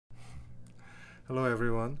Hello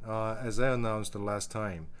everyone. As I announced the last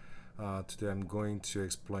time, today I'm going to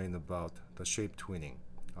explain about the shape tweening.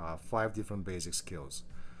 5 different basic skills: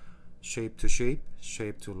 shape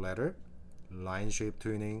to letter, line shape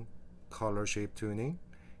tuning, color shape tuning,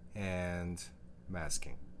 and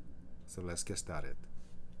masking. So let's get started.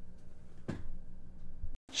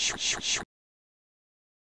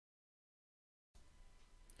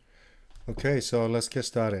 Okay, so let's get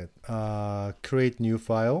started. Create new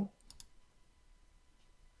file,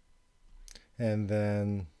 and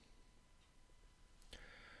then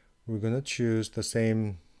we're gonna choose the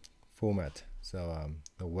same format. So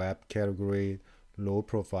the web category, low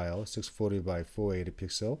profile, 640 by 480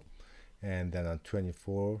 pixel, and then on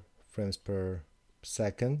 24 frames per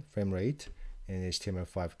second frame rate, and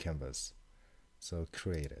HTML5 canvas. So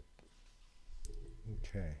create it.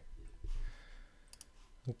 Okay.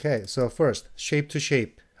 Okay, so first, shape to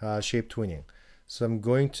shape, shape tweening. So I'm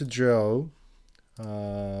going to draw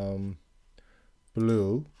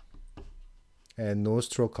blue and no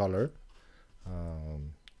stroke color,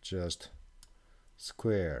 just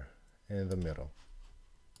square in the middle.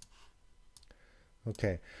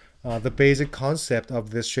 Okay, the basic concept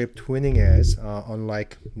of this shape tweening is,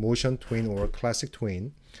 unlike motion tween or classic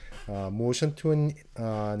tween, motion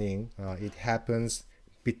tweening, it happens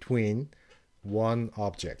between one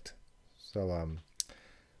object. So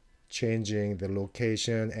changing the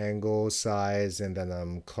location, angle, size, and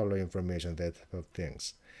then color information, that type of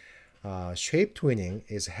things. Shape tweening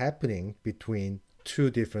is happening between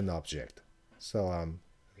two different objects. So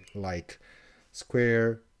like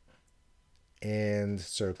square and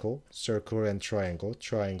circle, circle and triangle,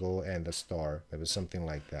 triangle and a star, maybe something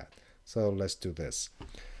like that. So let's do this.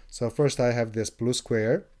 So first I have this blue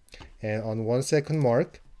square, and on 1 second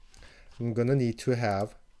mark I'm gonna need to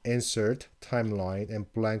have insert, timeline,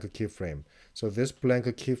 and blank keyframe. So this blank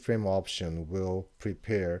keyframe option will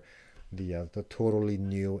prepare the totally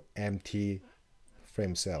new empty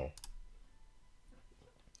frame cell.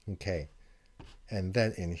 Okay, and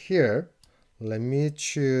then in here, let me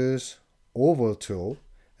choose oval tool.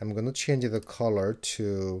 I'm gonna change the color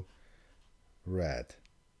to red.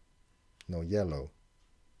 No, yellow.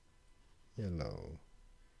 Yellow.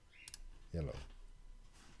 Yellow.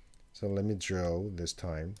 So let me draw this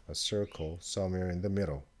time a circle somewhere in the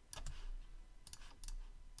middle.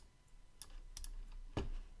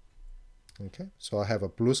 Okay, so I have a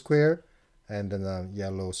blue square and then a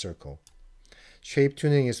yellow circle. Shape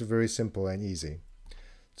tuning is very simple and easy.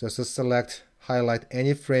 Just to select, highlight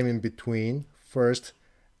any frame in between first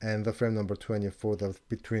and the frame number 24,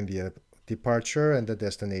 between the departure and the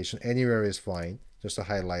destination. Anywhere is fine. Just to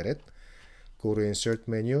highlight it. Go to insert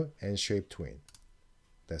menu and shape tween.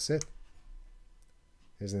 That's it.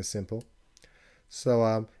 Isn't it simple?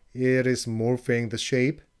 So it is morphing the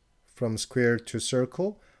shape from square to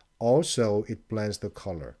circle. Also, it blends the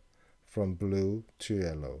color from blue to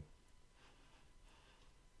yellow.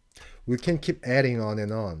 We can keep adding on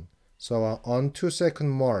and on. So on 2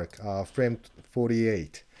 second mark, frame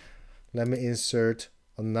 48, let me insert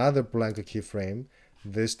another blank keyframe.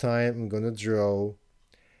 This time I'm gonna draw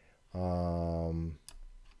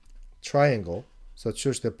triangle. So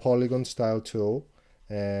choose the polygon style tool,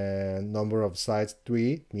 and number of sides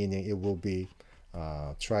 3, meaning it will be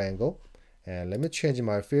triangle. And let me change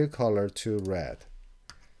my fill color to red.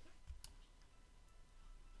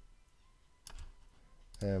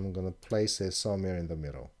 And I'm gonna place it somewhere in the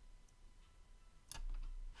middle.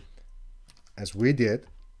 As we did,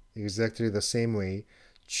 exactly the same way,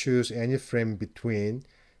 choose any frame between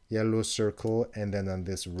yellow circle and then on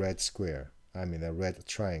this red square, I mean a red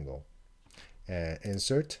triangle. And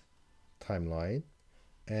insert, timeline,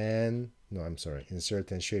 and no, I'm sorry,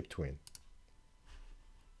 insert and shape tween.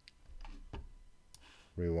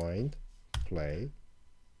 Rewind, play.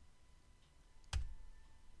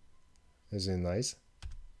 Isn't it nice?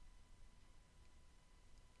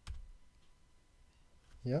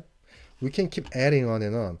 Yeah. We can keep adding on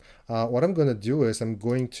and on. What I'm going to do is I'm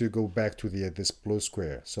going to go back to this blue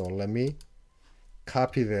square. So let me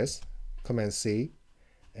copy this, Command C,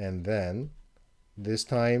 and then this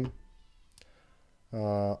time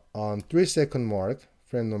on 3 second mark,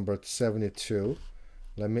 frame number 72,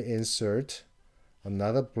 let me insert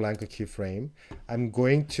another blank keyframe. I'm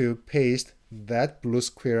going to paste that blue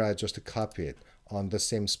square I just copied on the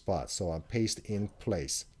same spot. So I paste in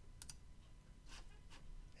place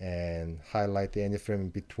and highlight any frame in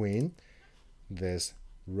between this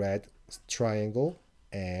red triangle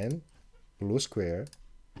and blue square,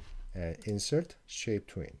 and insert, shape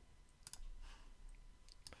tween.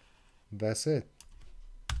 That's it.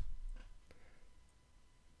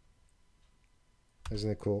 Isn't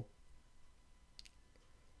it cool?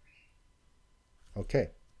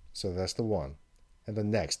 Okay, so that's the one. And the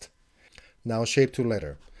next. Now shape to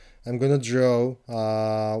letter. I'm gonna draw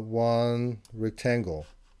one rectangle.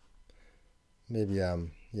 Maybe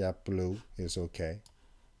yeah, blue is okay.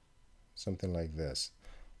 Something like this.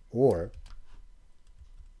 Or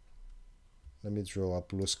let me draw a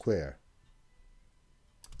blue square.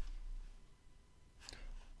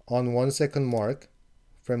 On 1 second mark,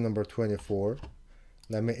 frame number 24,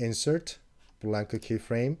 let me insert blank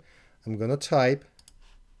keyframe. I'm gonna type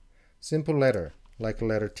simple letter like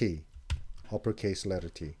letter T, uppercase letter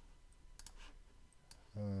T.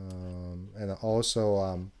 And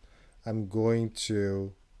also I'm going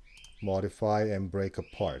to modify and break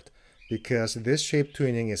apart, because this shape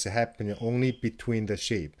tweening is happening only between the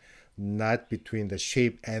shape, not between the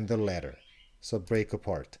shape and the letter. So break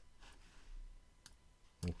apart.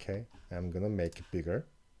 Okay, I'm gonna make it bigger.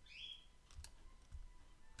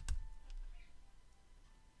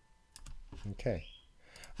 Okay,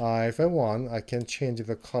 if I want, I can change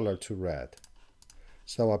the color to red.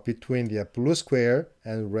 So between the blue square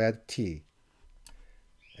and red T,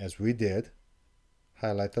 as we did,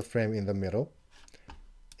 highlight the frame in the middle,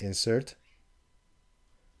 insert,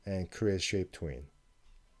 and create shape tween.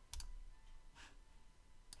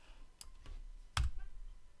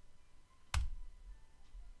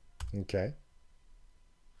 Okay,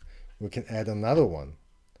 we can add another one.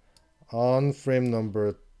 On frame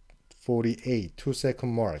number 48, 2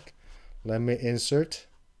 second mark, let me insert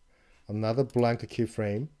another blank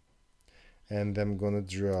keyframe, and I'm gonna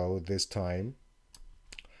draw this time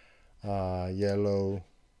yellow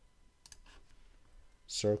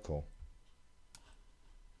circle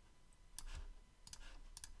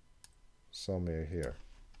somewhere here.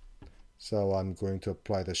 So I'm going to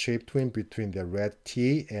apply the shape tween between the red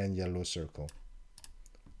T and yellow circle.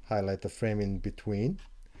 Highlight the frame in between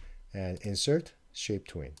and insert shape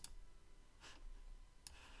tween.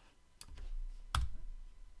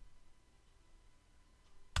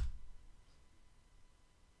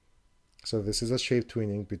 So this is a shape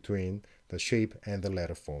tweening between the shape and the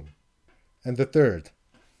letter form. And the third,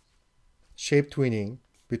 shape tweening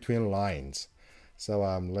between lines. So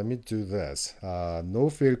let me do this. No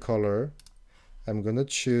fill color. I'm gonna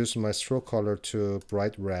choose my stroke color to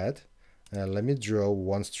bright red, and let me draw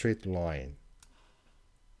one straight line.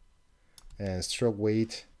 And stroke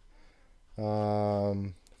weight,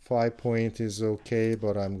 5 point is okay,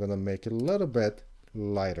 but I'm gonna make it a little bit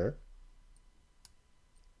lighter,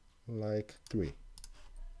 like 3.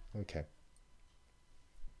 Okay.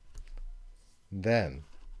 Then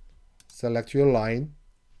select your line,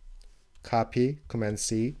 copy, Command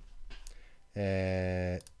C,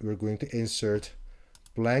 and we're going to insert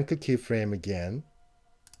blank keyframe again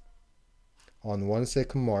on 1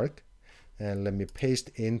 second mark, and let me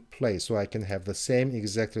paste in place so I can have the same,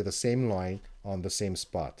 exactly the same line on the same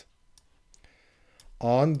spot.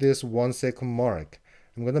 On this 1 second mark,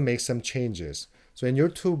 I'm going to make some changes. So in your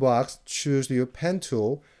toolbox, choose your pen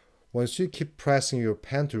tool. Once you keep pressing your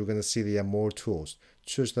pen tool, you're going to see there are more tools.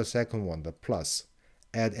 Choose the second one, the plus,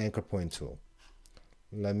 add anchor point tool.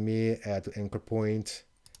 Let me add anchor point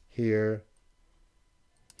here,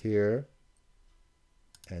 here,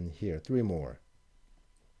 and here, 3 more.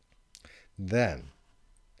 Then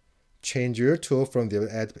change your tool from the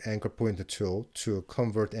add anchor point tool to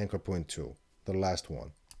convert anchor point tool, the last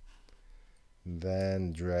one.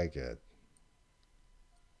 Then drag it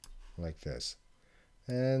like this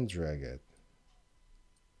and drag it.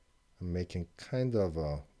 I'm making kind of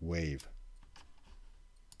a wave.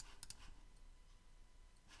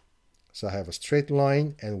 So I have a straight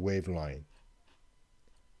line and wave line.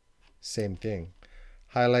 Same thing.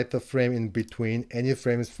 Highlight the frame in between. Any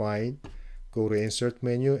frame is fine. Go to Insert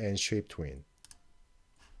menu and Shape Tween.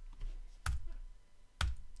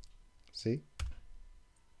 See?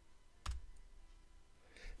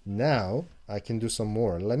 Now I can do some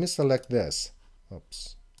more. Let me select this.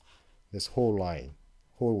 Oops. This whole line,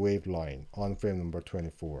 whole wave line on frame number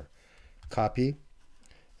 24. Copy.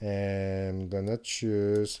 And I'm gonna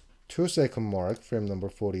choose 2 second mark, frame number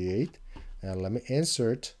 48. And let me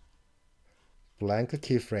insert blank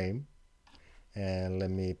keyframe. And let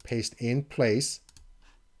me paste in place.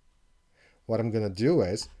 What I'm gonna do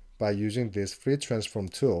is, by using this free transform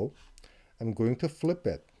tool, I'm going to flip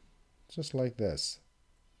it just like this.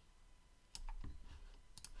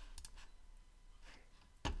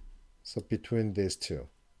 So between these two,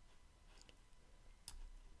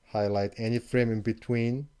 highlight any frame in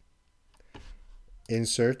between,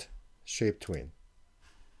 insert shape tween.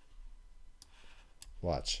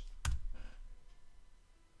 Watch.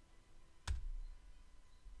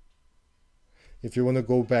 If you want to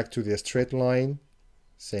go back to the straight line,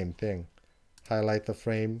 same thing. highlight the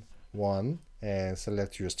frame 1 and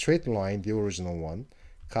select your straight line, the original one.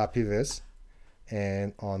 Copy this,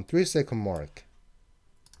 and on 3-second mark,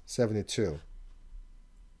 72,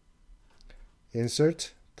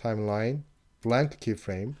 insert timeline, blank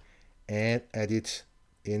keyframe, and edit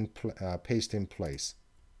in paste in place.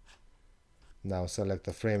 Now select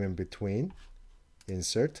the frame in between,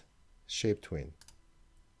 insert, shape tween.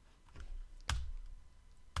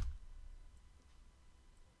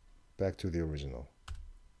 Back to the original.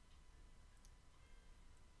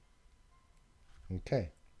 Okay.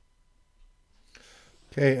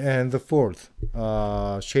 Okay, and the fourth,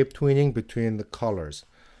 shape tweening between the colors.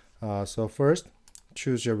 So first,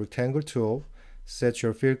 choose your rectangle tool, set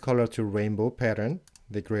your fill color to rainbow pattern,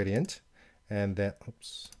 the gradient, and then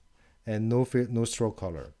and no stroke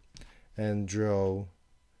color, and draw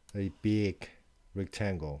a big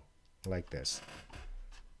rectangle like this.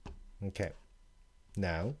 Okay.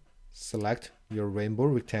 Now select your rainbow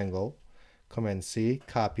rectangle, Command C,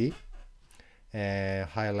 copy, and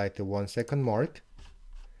highlight the 1-second mark.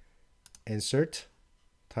 Insert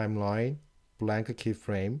timeline, blank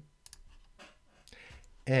keyframe,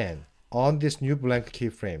 and on this new blank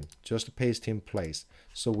keyframe, just paste in place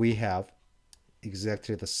so we have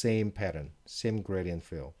exactly the same pattern, same gradient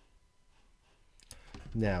fill.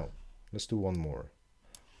 Now let's do one more.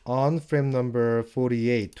 On frame number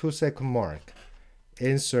 48, 2-second mark,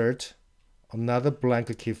 insert another blank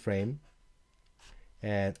keyframe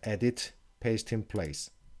and edit, paste in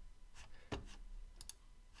place.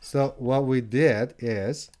 So what we did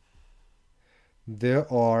is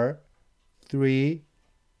there are 3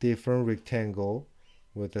 different rectangles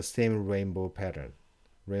with the same rainbow pattern,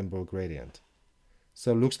 rainbow gradient.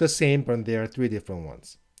 So it looks the same, but there are 3 different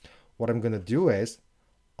ones. What I'm going to do is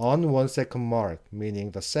on 1-second mark, meaning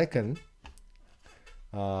the second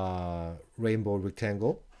rainbow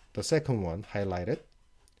rectangle, the second one highlighted,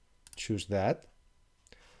 choose that.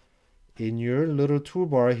 In your little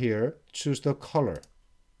toolbar here, choose the color.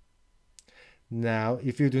 Now,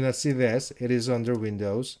 if you do not see this, it is under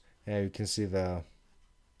Windows, and you can see the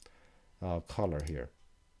color here.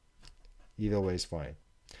 Either way is fine.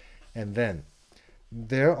 And then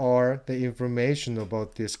there are the information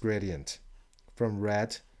about this gradient from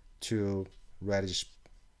red to reddish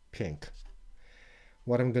pink.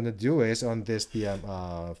 What I'm going to do is on this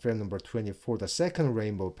frame number 24, the second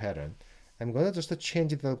rainbow pattern, I'm going to just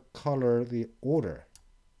change the color, the order.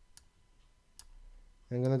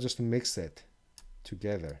 I'm going to just mix it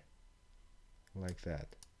together like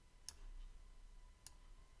that.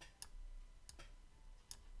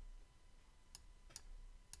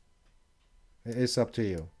 It's up to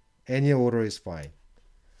you. Any order is fine.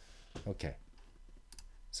 Okay.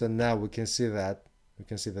 So now we can see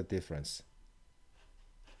the difference.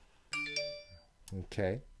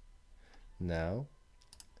 Okay. Now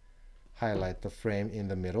highlight the frame in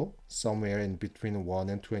the middle, somewhere in between 1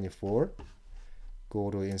 and 24.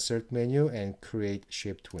 Go to Insert menu and create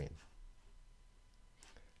Shape Tween.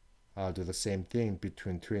 I'll do the same thing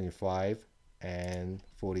between 25 and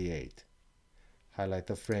 48. Highlight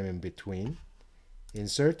the frame in between,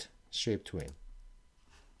 Insert, Shape Tween.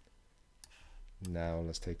 Now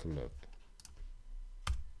let's take a look.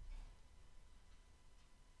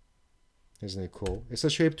 Isn't it cool? It's a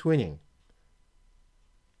shape tweening,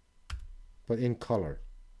 but in color.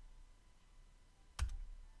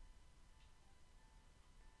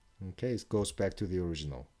 Okay, it goes back to the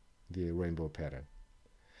original, the rainbow pattern.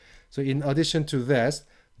 So in addition to this,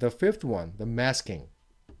 the fifth one, the masking,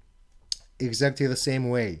 exactly the same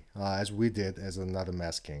way as we did as another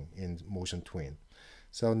masking in Motion Tween.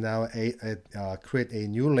 So now create a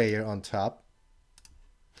new layer on top.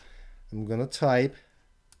 I'm gonna type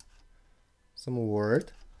some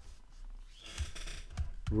word,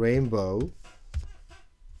 rainbow,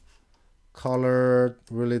 color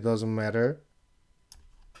really doesn't matter.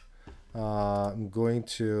 I'm going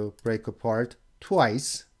to break apart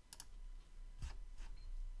twice,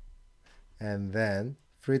 and then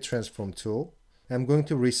free transform tool. I'm going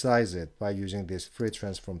to resize it by using this free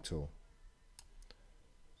transform tool.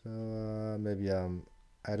 So maybe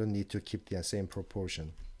I don't need to keep the same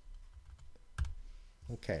proportion.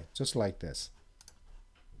 Okay, just like this.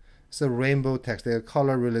 It's a rainbow text. The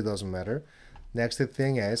color really doesn't matter. Next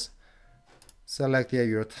thing is select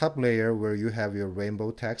your top layer where you have your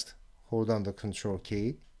rainbow text. Hold on the Control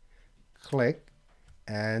key, click,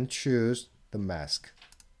 and choose the mask.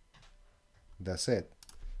 That's it.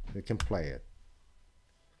 You can play it.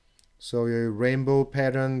 So your rainbow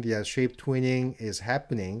pattern, the shape tweening is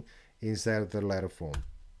happening inside of the letter form.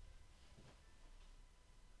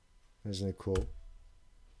 Isn't it cool?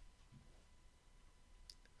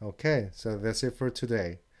 Okay, so that's it for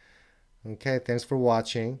today. Okay, thanks for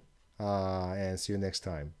watching, and see you next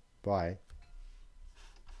time. Bye.